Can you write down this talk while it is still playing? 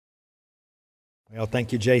Well,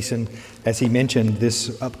 thank you, Jason. As he mentioned,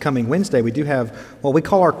 this upcoming Wednesday, we do have what we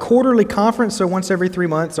call our quarterly conference. So once every 3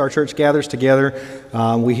 months, our church gathers together.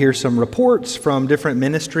 We hear some reports from different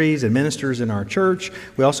ministries and ministers in our church.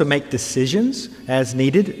 We also make decisions as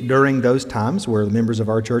needed during those times where the members of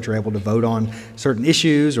our church are able to vote on certain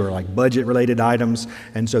issues or like budget-related items.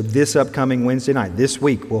 And so this upcoming Wednesday night, this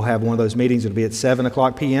week, we'll have one of those meetings. It'll be at 7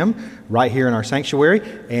 o'clock p.m. right here in our sanctuary.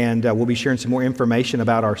 And we'll be sharing some more information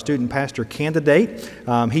about our student pastor candidate.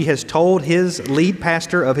 He has told his lead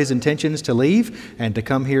pastor of his intentions to leave and to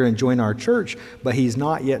come here and join our church, but he's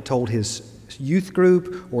not yet told his youth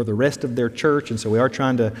group or the rest of their church, and so we are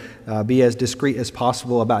trying to be as discreet as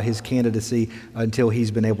possible about his candidacy until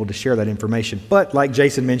he's been able to share that information. But like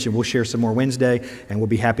Jason mentioned, we'll share some more Wednesday, and we'll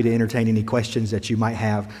be happy to entertain any questions that you might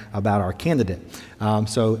have about our candidate.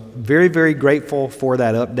 So very, very grateful for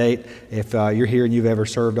that update. If you're here and you've ever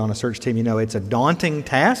served on a search team, you know it's a daunting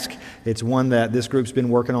task. It's one that this group's been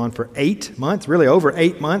working on for 8 months, really over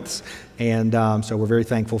 8 months. And so we're very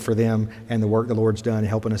thankful for them and the work the Lord's done in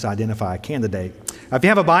helping us identify a candidate. If you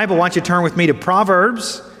have a Bible, why don't you turn with me to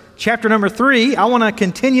Proverbs chapter number 3. I want to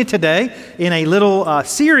continue today in a little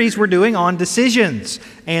series we're doing on decisions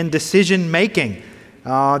and decision making.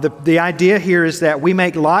 The idea here is that we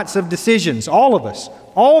make lots of decisions, all of us,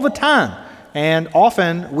 all the time. And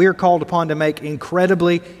often we're called upon to make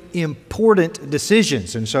incredibly important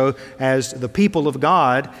decisions. And so as the people of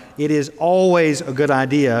God, it is always a good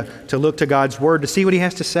idea to look to God's Word to see what He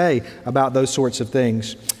has to say about those sorts of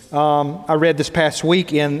things. I read this past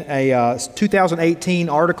week in a 2018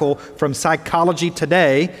 article from Psychology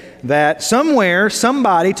Today that somewhere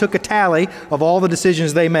somebody took a tally of all the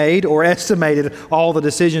decisions they made or estimated all the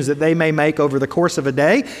decisions that they may make over the course of a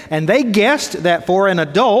day, and they guessed that for an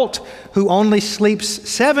adult who only sleeps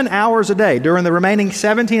 7 hours a day, during the remaining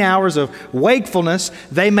 17 hours of wakefulness,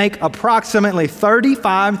 they make approximately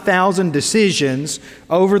 35,000 decisions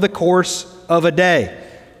over the course of a day.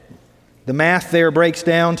 The math there breaks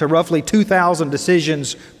down to roughly 2,000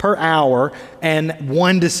 decisions per hour and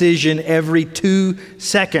one decision every 2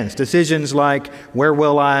 seconds. Decisions like, where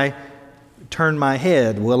will I turn my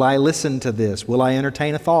head? Will I listen to this? Will I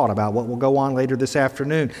entertain a thought about what will go on later this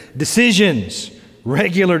afternoon? Decisions.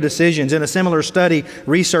 Regular decisions. In a similar study,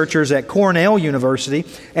 researchers at Cornell University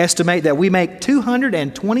estimate that we make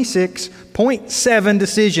 226.7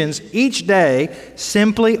 decisions each day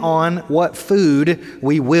simply on what food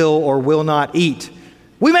we will or will not eat.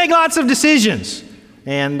 We make lots of decisions.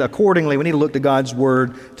 And accordingly, we need to look to God's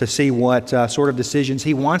Word to see what sort of decisions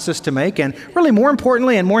He wants us to make. And really more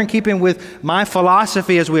importantly, and more in keeping with my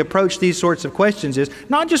philosophy as we approach these sorts of questions, is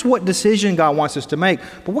not just what decision God wants us to make,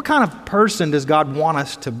 but what kind of person does God want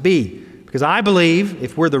us to be? Because I believe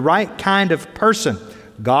if we're the right kind of person,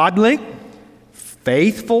 godly,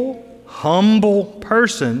 faithful, humble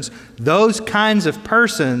persons, those kinds of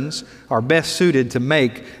persons are best suited to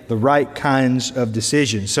make the right kinds of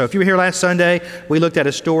decisions. So if you were here last Sunday, we looked at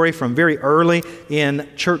a story from very early in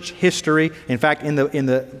church history. In fact, in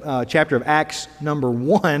the chapter of Acts number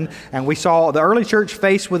 1, and we saw the early church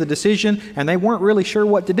faced with a decision, and they weren't really sure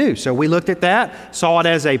what to do. So we looked at that, saw it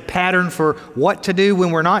as a pattern for what to do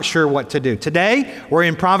when we're not sure what to do. Today, we're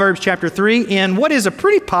in Proverbs chapter 3 in what is a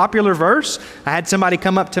pretty popular verse. I had somebody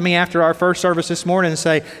come up to me after our first service this morning and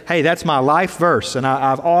say, hey, that's my life verse. And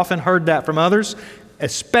I've often heard that from others.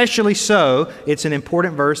 Especially so, it's an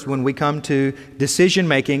important verse when we come to decision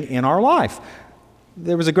making in our life.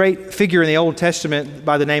 There was a great figure in the Old Testament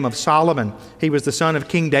by the name of Solomon. He was the son of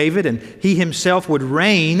King David, and he himself would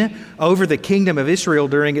reign over the kingdom of Israel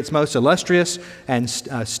during its most illustrious and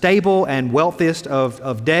stable and wealthiest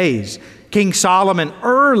of days. King Solomon,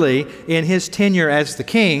 early in his tenure as the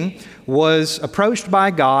king, was approached by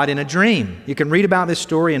God in a dream. You can read about this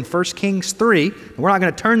story in 1 Kings 3. We're not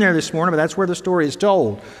going to turn there this morning, but that's where the story is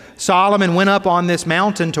told. Solomon went up on this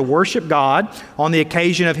mountain to worship God on the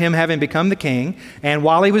occasion of him having become the king. And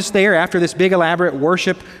while he was there, after this big elaborate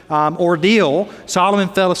worship ordeal, Solomon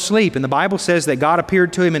fell asleep. And the Bible says that God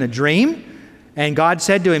appeared to him in a dream. And God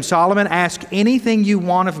said to him, Solomon, ask anything you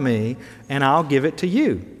want of me, and I'll give it to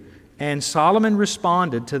you. And Solomon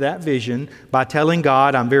responded to that vision by telling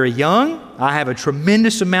God, I'm very young. I have a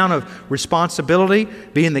tremendous amount of responsibility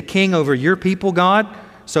being the king over your people, God.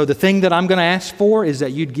 So the thing that I'm going to ask for is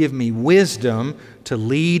that you'd give me wisdom to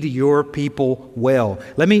lead your people well.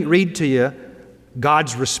 Let me read to you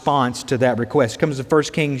God's response to that request. It comes in 1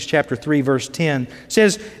 Kings chapter 3, verse 10. It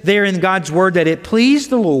says there in God's word that it pleased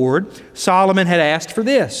the Lord, Solomon had asked for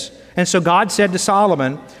this. And so God said to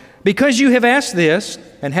Solomon, because you have asked this,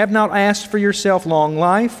 and have not asked for yourself long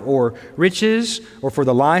life or riches or for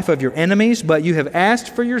the life of your enemies, but you have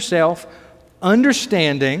asked for yourself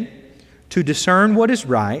understanding to discern what is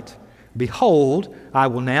right. Behold, I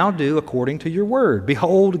will now do according to your word.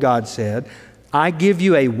 Behold, God said, I give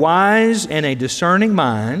you a wise and a discerning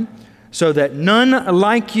mind, so that none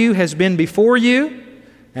like you has been before you,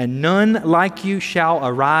 and none like you shall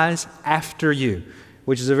arise after you.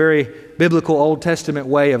 Which is a very biblical Old Testament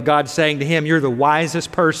way of God saying to him, you're the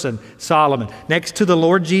wisest person, Solomon. Next to the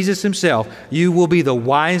Lord Jesus himself, you will be the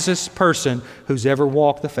wisest person who's ever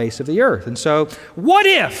walked the face of the earth. And so, what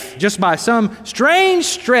if, just by some strange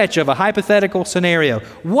stretch of a hypothetical scenario,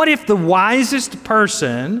 what if the wisest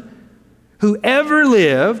person who ever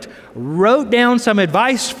lived wrote down some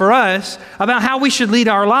advice for us about how we should lead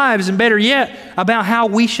our lives, and better yet, about how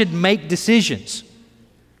we should make decisions?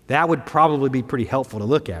 That would probably be pretty helpful to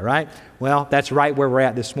look at, right? Well, that's right where we're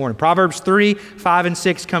at this morning. Proverbs 3, 5, and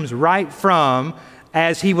 6 comes right from,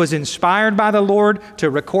 as he was inspired by the Lord to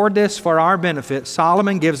record this for our benefit,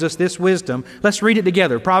 Solomon gives us this wisdom. Let's read it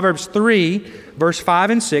together. Proverbs 3, verse 5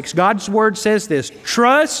 and 6. God's word says this,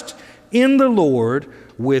 trust in the Lord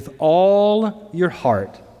with all your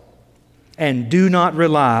heart, and do not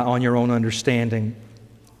rely on your own understanding.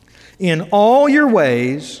 In all your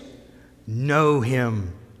ways, know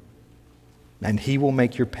him, and he will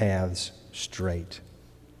make your paths straight.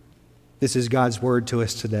 This is God's word to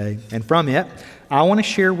us today. And from it, I want to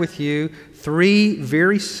share with you 3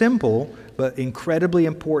 very simple but incredibly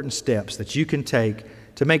important steps that you can take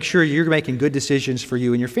to make sure you're making good decisions for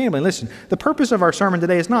you and your family. And listen, the purpose of our sermon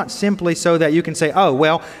today is not simply so that you can say, oh,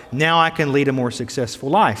 well, now I can lead a more successful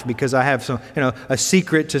life because I have a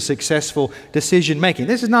secret to successful decision making.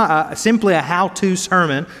 This is not simply a how-to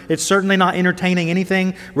sermon. It's certainly not entertaining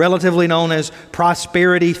anything relatively known as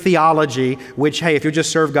prosperity theology, which, hey, if you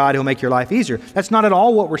just serve God, He'll make your life easier. That's not at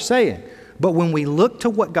all what we're saying. But when we look to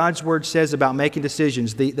what God's Word says about making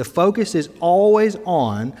decisions, the focus is always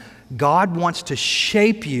on God wants to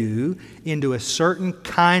shape you into a certain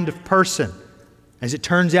kind of person. As it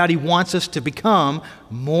turns out, He wants us to become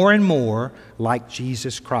more and more like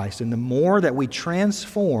Jesus Christ. And the more that we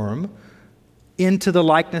transform into the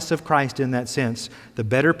likeness of Christ in that sense, the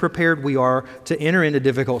better prepared we are to enter into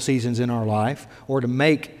difficult seasons in our life or to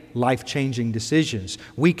make life-changing decisions.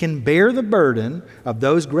 We can bear the burden of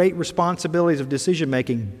those great responsibilities of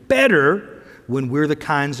decision-making better when we're the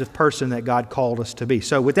kinds of person that God called us to be.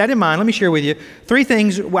 So with that in mind, let me share with you 3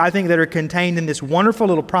 things I think that are contained in this wonderful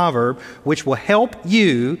little proverb which will help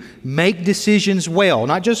you make decisions well,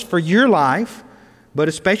 not just for your life, but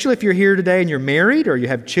especially if you're here today and you're married or you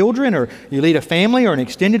have children or you lead a family or an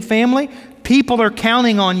extended family. People are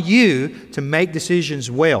counting on you to make decisions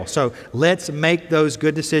well. So let's make those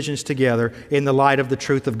good decisions together in the light of the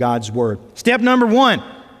truth of God's Word. Step number 1,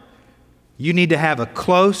 you need to have a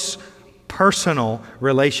close personal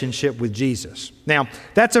relationship with Jesus. Now,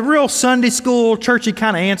 that's a real Sunday school, churchy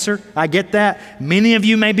kind of answer. I get that. Many of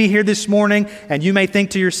you may be here this morning and you may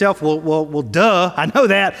think to yourself, well, duh, I know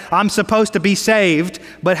that. I'm supposed to be saved,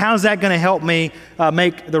 but how's that going to help me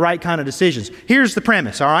make the right kind of decisions? Here's the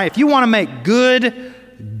premise, all right? If you want to make good,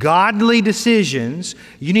 godly decisions,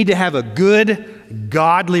 you need to have a good,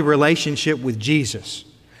 godly relationship with Jesus.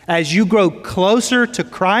 As you grow closer to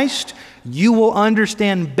Christ, you will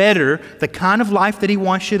understand better the kind of life that He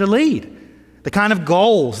wants you to lead, the kind of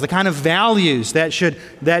goals, the kind of values that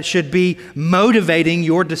should be motivating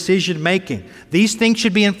your decision making. These things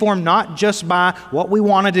should be informed not just by what we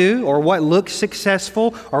want to do or what looks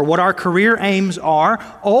successful or what our career aims are.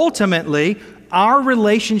 Ultimately, our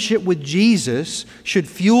relationship with Jesus should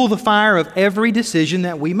fuel the fire of every decision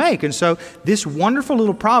that we make. And so this wonderful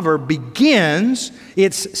little proverb begins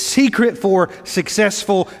its secret for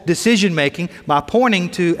successful decision making by pointing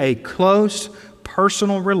to a close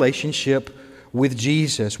personal relationship with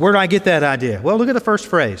Jesus. Where do I get that idea? Well, look at the first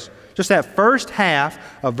phrase. Just that first half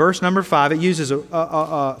of verse number 5, it uses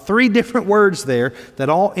 3 different words there that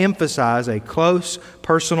all emphasize a close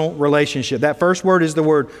personal relationship. That first word is the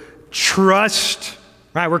word trust,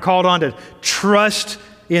 right? We're called on to trust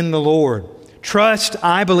in the Lord. Trust,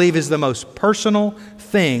 I believe, is the most personal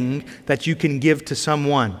thing that you can give to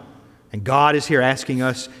someone. And God is here asking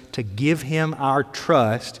us to give Him our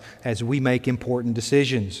trust as we make important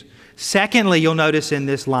decisions. Secondly, you'll notice in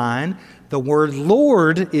this line, the word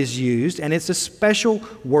Lord is used, and it's a special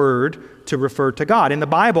word to refer to God. In the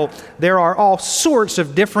Bible, there are all sorts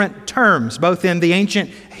of different terms, both in the ancient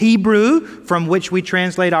Hebrew, from which we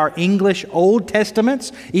translate our English Old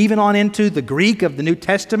Testaments, even on into the Greek of the New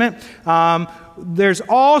Testament. There's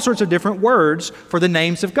all sorts of different words for the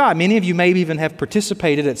names of God. Many of you may even have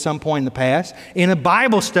participated at some point in the past in a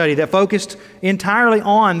Bible study that focused entirely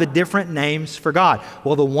on the different names for God.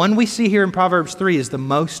 Well, the one we see here in Proverbs 3 is the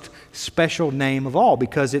most special name of all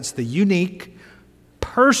because it's the unique,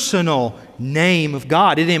 personal name of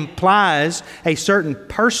God. It implies a certain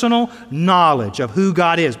personal knowledge of who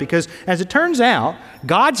God is because, as it turns out,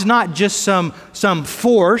 God's not just some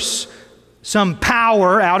force, some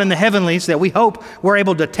power out in the heavenlies that we hope we're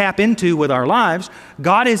able to tap into with our lives.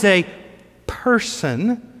 God is a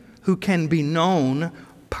person who can be known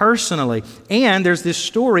personally. And there's this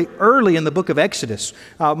story early in the book of Exodus.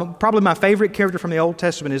 Probably my favorite character from the Old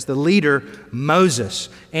Testament is the leader Moses.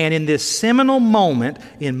 And in this seminal moment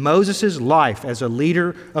in Moses' life as a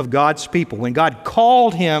leader of God's people, when God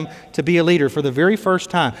called him to be a leader for the very first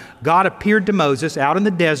time, God appeared to Moses out in the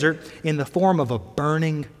desert in the form of a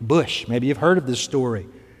burning bush. Maybe you've heard of this story.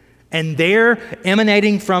 And there,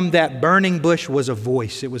 emanating from that burning bush, was a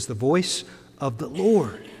voice. It was the voice of the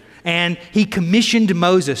Lord. And he commissioned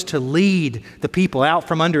Moses to lead the people out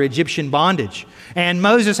from under Egyptian bondage. And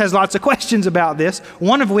Moses has lots of questions about this,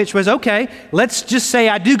 one of which was, okay, let's just say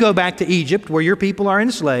I do go back to Egypt where your people are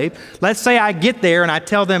enslaved. Let's say I get there and I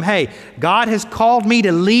tell them, hey, God has called me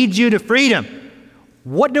to lead you to freedom.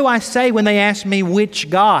 What do I say when they ask me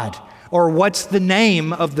which God? Or what's the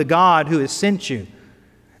name of the God who has sent you?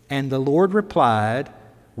 And the Lord replied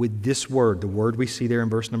with this word, the word we see there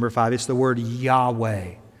in verse number 5. It's the word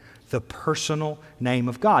Yahweh, the personal name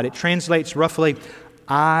of God. It translates roughly,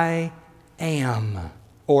 I am,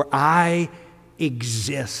 or I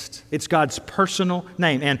exist. It's God's personal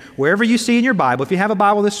name. And wherever you see in your Bible, if you have a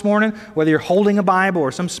Bible this morning, whether you're holding a Bible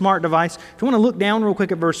or some smart device, if you want to look down real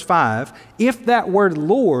quick at verse 5, if that word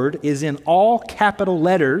Lord is in all capital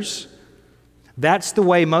letters, that's the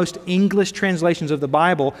way most English translations of the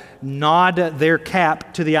Bible nod their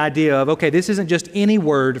cap to the idea of, okay, this isn't just any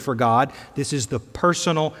word for God, this is the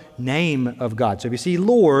personal name of God. So if you see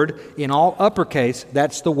Lord in all uppercase,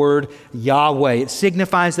 that's the word Yahweh. It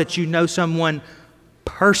signifies that you know someone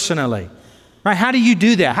personally. Right? How do you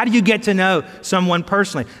do that? How do you get to know someone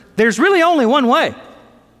personally? There's really only one way.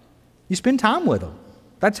 You spend time with them.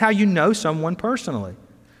 That's how you know someone personally.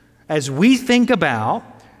 As we think about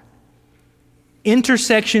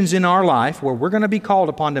intersections in our life where we're going to be called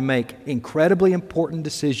upon to make incredibly important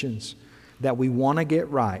decisions that we want to get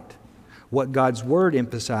right, what God's Word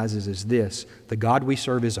emphasizes is this: the God we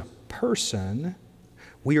serve is a person.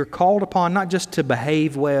 We are called upon not just to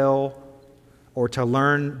behave well or to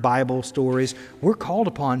learn Bible stories. We're called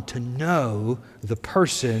upon to know the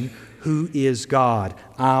person who is God,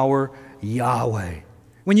 our Yahweh.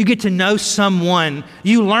 When you get to know someone,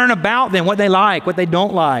 you learn about them, what they like, what they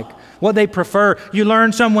don't like, what they prefer. You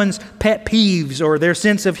learn someone's pet peeves or their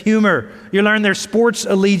sense of humor. You learn their sports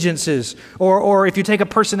allegiances. Or if you take a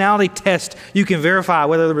personality test, you can verify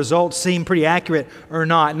whether the results seem pretty accurate or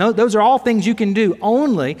not. No, those are all things you can do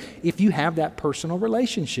only if you have that personal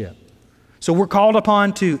relationship. So we're called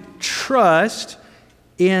upon to trust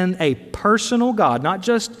in a personal God, not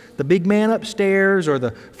just the big man upstairs or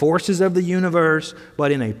the forces of the universe,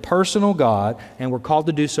 but in a personal God, and we're called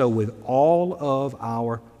to do so with all of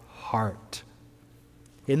our heart.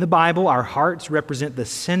 In the Bible, our hearts represent the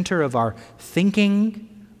center of our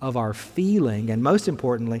thinking, of our feeling, and most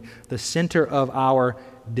importantly, the center of our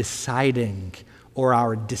deciding or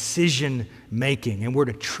our decision making. And we're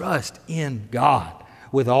to trust in God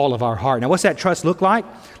with all of our heart. Now, what's that trust look like?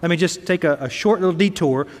 Let me just take a short little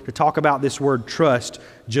detour to talk about this word trust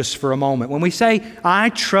just for a moment. When we say, I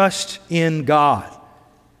trust in God,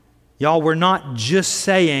 y'all, we're not just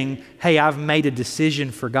saying, hey, I've made a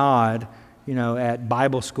decision for God, at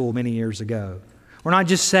Bible school many years ago. We're not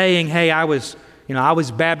just saying, hey, I was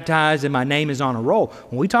baptized and my name is on a roll.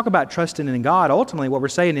 When we talk about trusting in God, ultimately what we're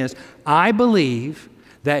saying is, I believe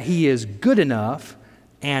that He is good enough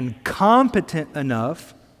and competent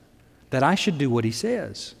enough that I should do what He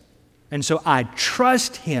says. And so I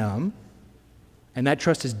trust Him, and that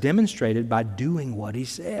trust is demonstrated by doing what He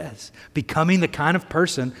says, becoming the kind of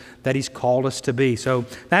person that He's called us to be. So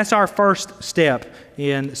that's our first step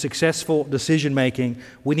in successful decision making.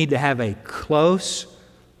 We need to have a close,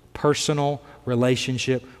 personal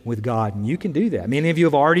relationship with God. And you can do that. Many of you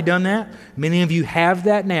have already done that. Many of you have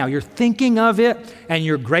that now. You're thinking of it and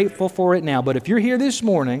you're grateful for it now. But if you're here this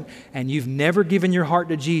morning and you've never given your heart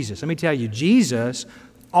to Jesus, let me tell you, Jesus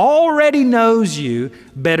already knows you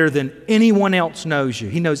better than anyone else knows you.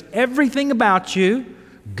 He knows everything about you,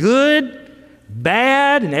 good,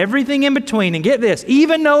 bad, and everything in between. And get this,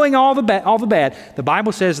 even knowing all the bad, the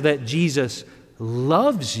Bible says that Jesus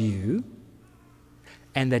loves you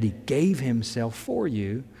and that He gave Himself for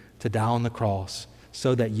you to die on the cross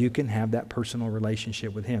so that you can have that personal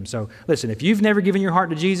relationship with Him. So listen, if you've never given your heart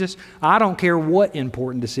to Jesus, I don't care what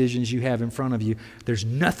important decisions you have in front of you. There's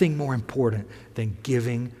nothing more important than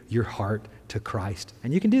giving your heart to Christ.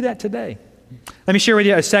 And you can do that today. Let me share with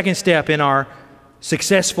you a second step in our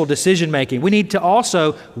successful decision making. We need to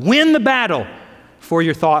also win the battle for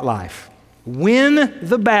your thought life. Win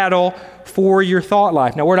the battle for your thought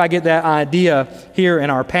life. Now, where did I get that idea here in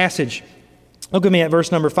our passage? Look at me at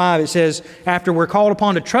verse number 5. It says, after we're called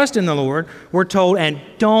upon to trust in the Lord, we're told, and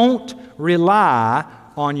don't rely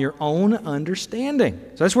on your own understanding.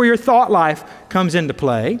 So that's where your thought life comes into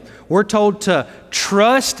play. We're told to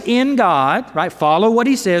trust in God, right? Follow what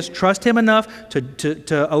He says, trust Him enough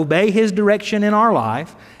to obey His direction in our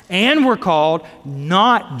life. And we're called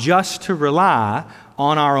not just to rely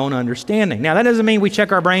on our own understanding. Now, that doesn't mean we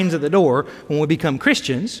check our brains at the door when we become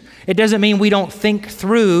Christians. It doesn't mean we don't think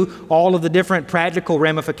through all of the different practical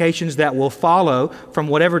ramifications that will follow from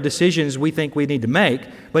whatever decisions we think we need to make.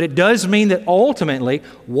 But it does mean that ultimately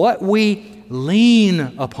what we lean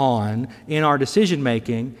upon in our decision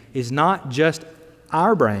making is not just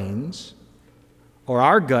our brains or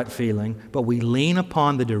our gut feeling, but we lean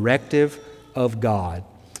upon the directive of God.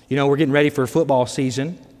 You know, we're getting ready for football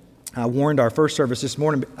season. I warned our first service this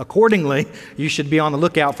morning. Accordingly, you should be on the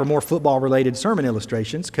lookout for more football-related sermon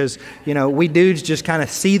illustrations because, you know, we dudes just kind of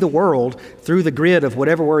see the world through the grid of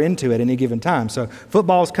whatever we're into at any given time. So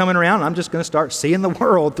football's coming around, and I'm just going to start seeing the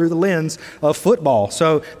world through the lens of football.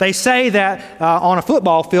 So they say that on a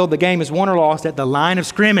football field, the game is won or lost at the line of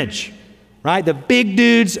scrimmage. Right? The big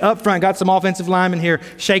dudes up front, got some offensive linemen here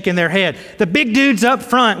shaking their head. The big dudes up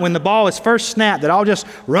front, when the ball is first snapped, that all just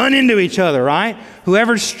run into each other, right?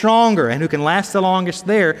 Whoever's stronger and who can last the longest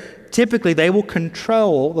there, typically they will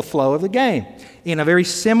control the flow of the game. In a very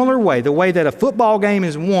similar way, the way that a football game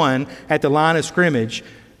is won at the line of scrimmage,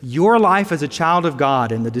 your life as a child of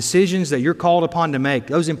God and the decisions that you're called upon to make,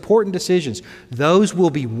 those important decisions, those will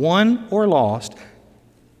be won or lost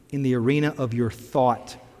in the arena of your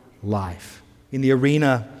thought life, in the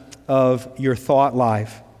arena of your thought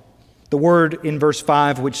life. The word in verse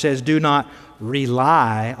 5 which says, do not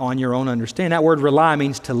rely on your own understanding. That word rely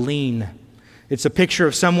means to lean. It's a picture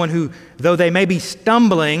of someone who, though they may be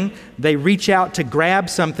stumbling, they reach out to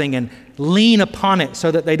grab something and lean upon it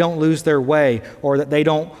so that they don't lose their way or that they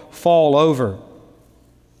don't fall over.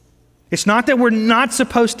 It's not that we're not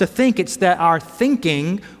supposed to think, it's that our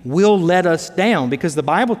thinking will let us down, because the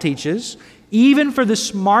Bible teaches even for the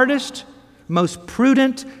smartest, most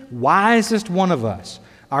prudent, wisest one of us,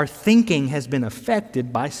 our thinking has been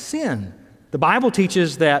affected by sin. The Bible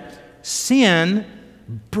teaches that sin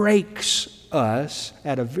breaks us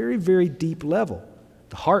at a very, very deep level,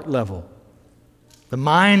 the heart level, the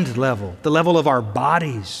mind level, the level of our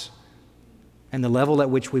bodies, and the level at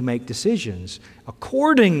which we make decisions.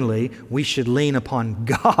 Accordingly, we should lean upon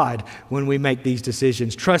God when we make these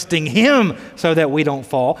decisions, trusting Him so that we don't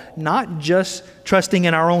fall, not just trusting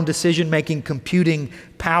in our own decision-making computing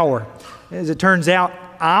power. As it turns out,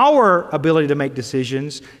 our ability to make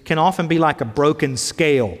decisions can often be like a broken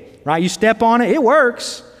scale, right? You step on it, it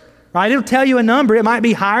works. Right? It'll tell you a number. It might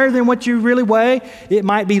be higher than what you really weigh. It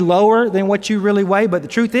might be lower than what you really weigh. But the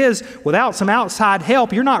truth is, without some outside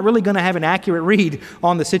help, you're not really going to have an accurate read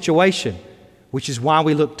on the situation, which is why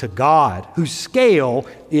we look to God, whose scale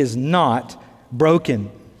is not broken.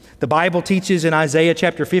 The Bible teaches in Isaiah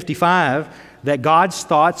chapter 55 that God's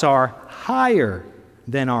thoughts are higher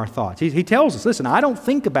than our thoughts. He tells us, listen, I don't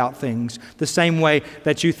think about things the same way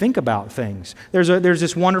that you think about things. There's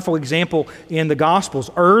this wonderful example in the Gospels.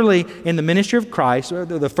 Early in the ministry of Christ,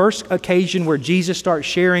 the first occasion where Jesus starts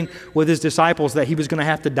sharing with His disciples that He was going to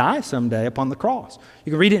have to die someday upon the cross.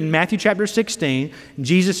 You can read it in Matthew chapter 16.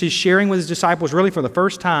 Jesus is sharing with His disciples really for the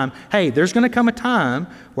first time, hey, there's going to come a time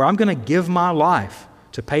where I'm going to give my life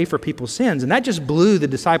to pay for people's sins. And that just blew the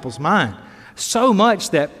disciples' mind. So much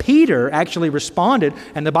that Peter actually responded,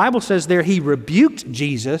 and the Bible says there he rebuked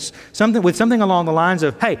Jesus with something along the lines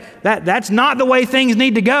of, hey, that's not the way things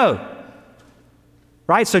need to go.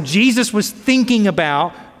 Right? So Jesus was thinking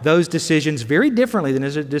about those decisions very differently than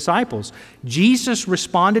His disciples. Jesus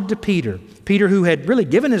responded to Peter, who had really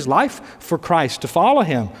given his life for Christ to follow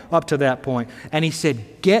Him up to that point, and He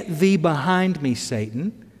said, get thee behind me,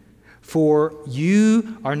 Satan, For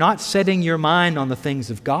you are not setting your mind on the things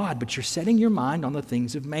of God, but you're setting your mind on the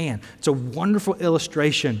things of man. It's a wonderful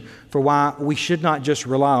illustration for why we should not just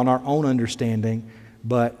rely on our own understanding,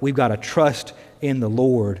 but we've got to trust in the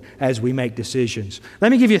Lord as we make decisions.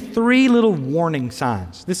 Let me give you 3 little warning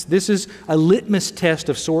signs. This is a litmus test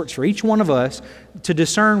of sorts for each one of us to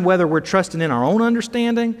discern whether we're trusting in our own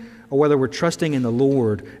understanding or whether we're trusting in the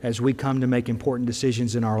Lord as we come to make important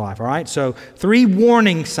decisions in our life. All right? So 3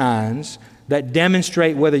 warning signs that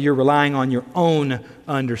demonstrate whether you're relying on your own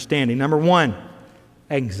understanding. Number 1,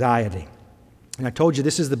 anxiety. And I told you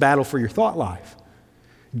this is the battle for your thought life.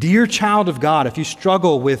 Dear child of God, if you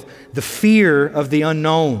struggle with the fear of the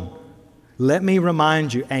unknown, let me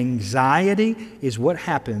remind you, anxiety is what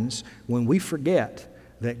happens when we forget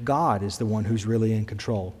that God is the one who's really in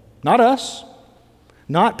control. Not us.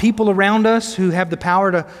 Not people around us who have the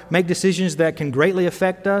power to make decisions that can greatly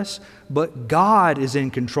affect us, but God is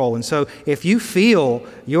in control. And so if you feel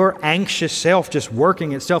your anxious self just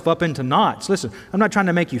working itself up into knots, listen, I'm not trying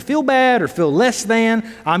to make you feel bad or feel less than.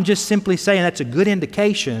 I'm just simply saying that's a good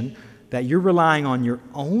indication that you're relying on your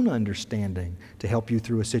own understanding to help you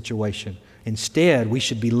through a situation. Instead, we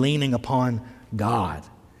should be leaning upon God.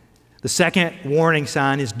 The second warning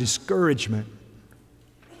sign is discouragement.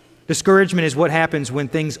 Discouragement is what happens when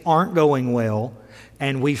things aren't going well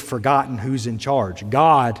and we've forgotten who's in charge.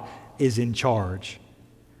 God is in charge.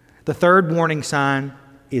 The third warning sign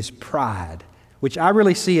is pride, which I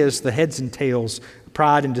really see as the heads and tails,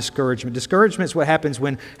 pride and discouragement. Discouragement is what happens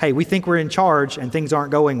when, hey, we think we're in charge and things aren't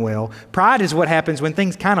going well. Pride is what happens when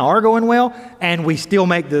things kind of are going well and we still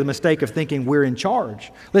make the mistake of thinking we're in charge.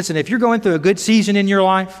 Listen, if you're going through a good season in your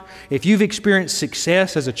life, if you've experienced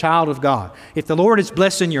success as a child of God, if the Lord is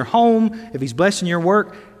blessing your home, if He's blessing your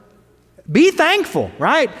work, be thankful,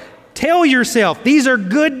 right? Tell yourself, these are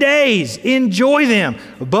good days, enjoy them.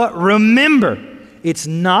 But remember, it's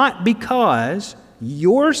not because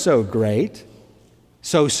you're so great,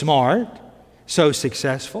 so smart, so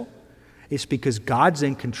successful. It's because God's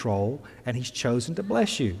in control and He's chosen to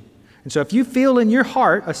bless you. And so if you feel in your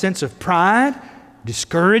heart a sense of pride,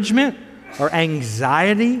 discouragement, or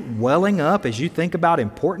anxiety welling up as you think about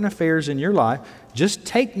important affairs in your life, just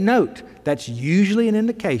take note. That's usually an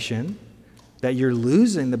indication that you're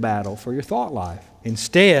losing the battle for your thought life.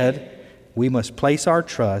 Instead, we must place our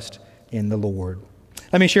trust in the Lord.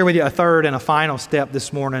 Let me share with you a third and a final step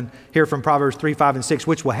this morning here from Proverbs 3, 5, and 6,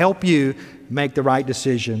 which will help you make the right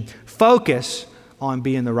decision. Focus on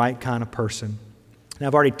being the right kind of person. And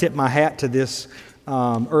I've already tipped my hat to this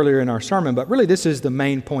earlier in our sermon, but really this is the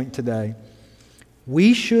main point today.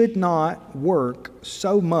 We should not work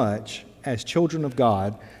so much as children of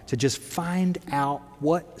God to just find out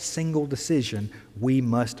what single decision we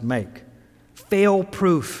must make.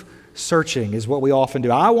 Fail-proof searching is what we often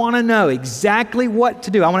do. I want to know exactly what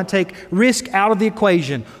to do. I want to take risk out of the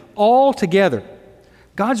equation altogether.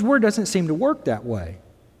 God's Word doesn't seem to work that way.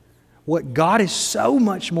 What God is so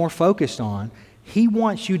much more focused on, He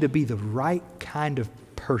wants you to be the right kind of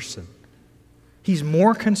person. He's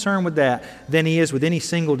more concerned with that than He is with any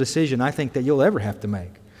single decision I think that you'll ever have to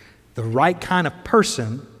make. The right kind of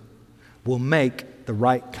person will make the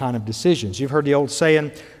right kind of decisions. You've heard the old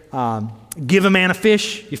saying, give a man a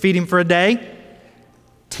fish, you feed him for a day.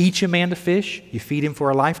 Teach a man to fish, you feed him for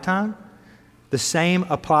a lifetime. The same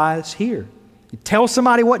applies here. You tell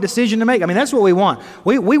somebody what decision to make. I mean, that's what we want.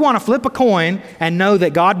 We want to flip a coin and know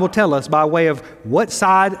that God will tell us by way of what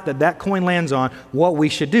side that coin lands on what we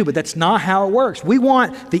should do. But that's not how it works. We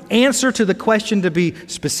want the answer to the question to be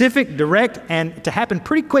specific, direct, and to happen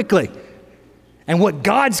pretty quickly. And what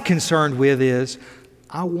God's concerned with is,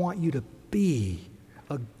 I want you to be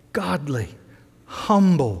a godly,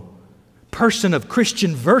 humble person of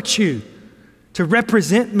Christian virtue, to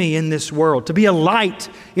represent me in this world, to be a light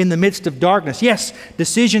in the midst of darkness. Yes,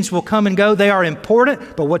 decisions will come and go. They are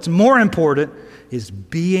important, but what's more important is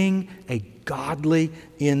being a godly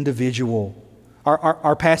individual.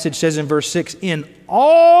 Our passage says in verse 6, in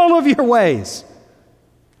all of your ways,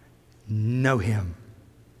 know Him.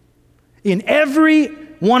 In every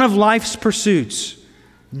one of life's pursuits,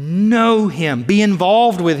 know Him. Be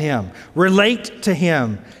involved with Him. Relate to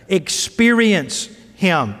Him. Experience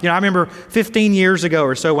Him. You know, I remember 15 years ago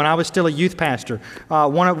or so when I was still a youth pastor,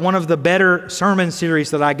 one of the better sermon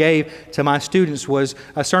series that I gave to my students was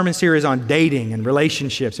a sermon series on dating and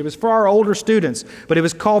relationships. It was for our older students, but it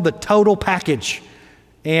was called The Total Package.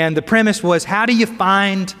 And the premise was, how do you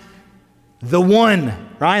find the one,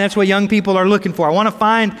 right? That's what young people are looking for. I want to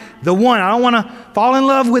find the one. I don't want to fall in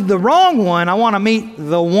love with the wrong one. I want to meet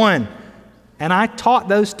the one. And I taught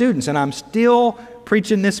those students, and I'm still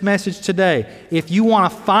preaching this message today. If you want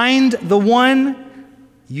to find the one,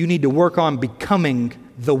 you need to work on becoming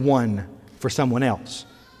the one for someone else.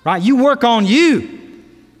 Right? You work on you.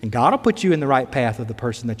 And God will put you in the right path of the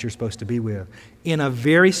person that you're supposed to be with. In a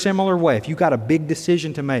very similar way, if you've got a big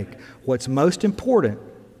decision to make, what's most important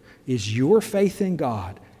is your faith in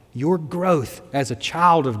God, your growth as a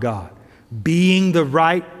child of God. Being the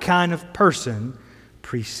right kind of person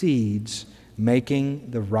precedes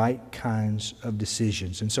making the right kinds of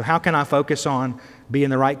decisions. And so how can I focus on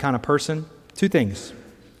being the right kind of person? Two things.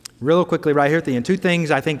 Real quickly right here at the end. Two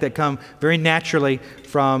things I think that come very naturally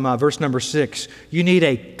from verse number 6. You need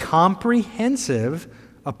a comprehensive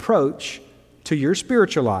approach to your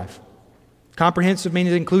spiritual life. Comprehensive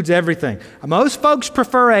means it includes everything. Most folks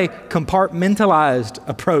prefer a compartmentalized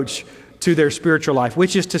approach to their spiritual life,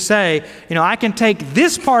 which is to say, I can take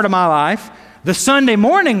this part of my life, the Sunday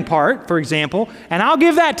morning part, for example, and I'll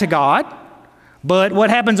give that to God. But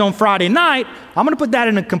what happens on Friday night, I'm going to put that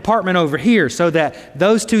in a compartment over here so that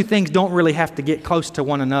those two things don't really have to get close to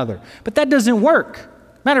one another. But that doesn't work.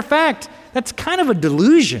 Matter of fact, that's kind of a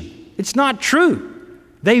delusion. It's not true.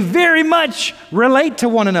 They very much relate to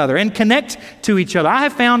one another and connect to each other. I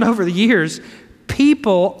have found over the years,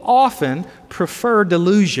 people often prefer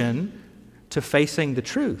delusion to facing the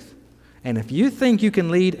truth. And if you think you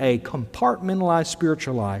can lead a compartmentalized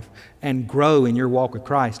spiritual life and grow in your walk with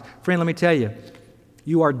Christ, friend, let me tell you,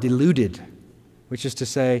 you are deluded, which is to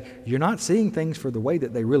say, you're not seeing things for the way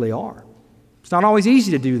that they really are. It's not always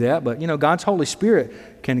easy to do that, but God's Holy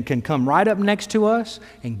Spirit can come right up next to us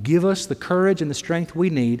and give us the courage and the strength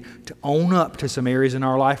we need to own up to some areas in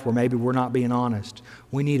our life where maybe we're not being honest.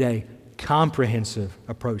 We need a comprehensive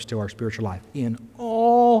approach to our spiritual life. In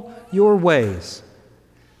all your ways,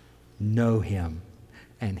 know Him,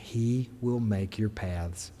 and He will make your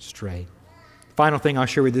paths straight. Final thing I'll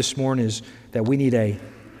share with you this morning is that we need a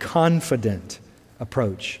confident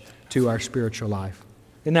approach to our spiritual life.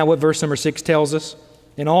 Isn't that what verse number 6 tells us?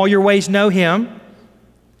 In all your ways know Him,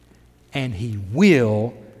 and He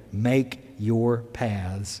will make your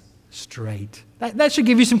paths straight. That should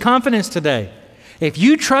give you some confidence today. If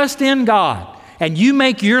you trust in God and you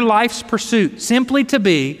make your life's pursuit simply to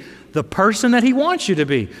be the person that He wants you to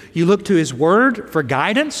be, you look to His Word for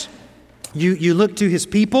guidance, you look to His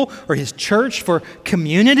people or His church for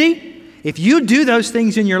community. If you do those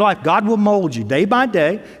things in your life, God will mold you day by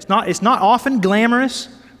day. It's not often glamorous,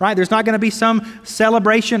 right? There's not going to be some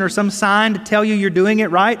celebration or some sign to tell you you're doing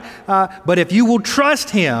it right. But if you will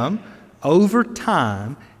trust Him, over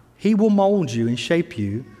time, He will mold you and shape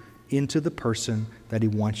you into the person that He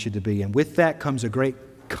wants you to be. And with that comes a great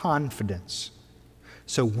confidence.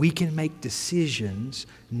 So we can make decisions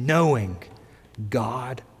knowing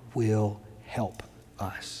God will help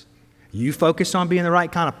us. You focus on being the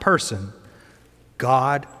right kind of person,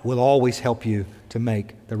 God will always help you to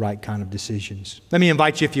make the right kind of decisions. Let me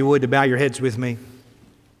invite you, if you would, to bow your heads with me.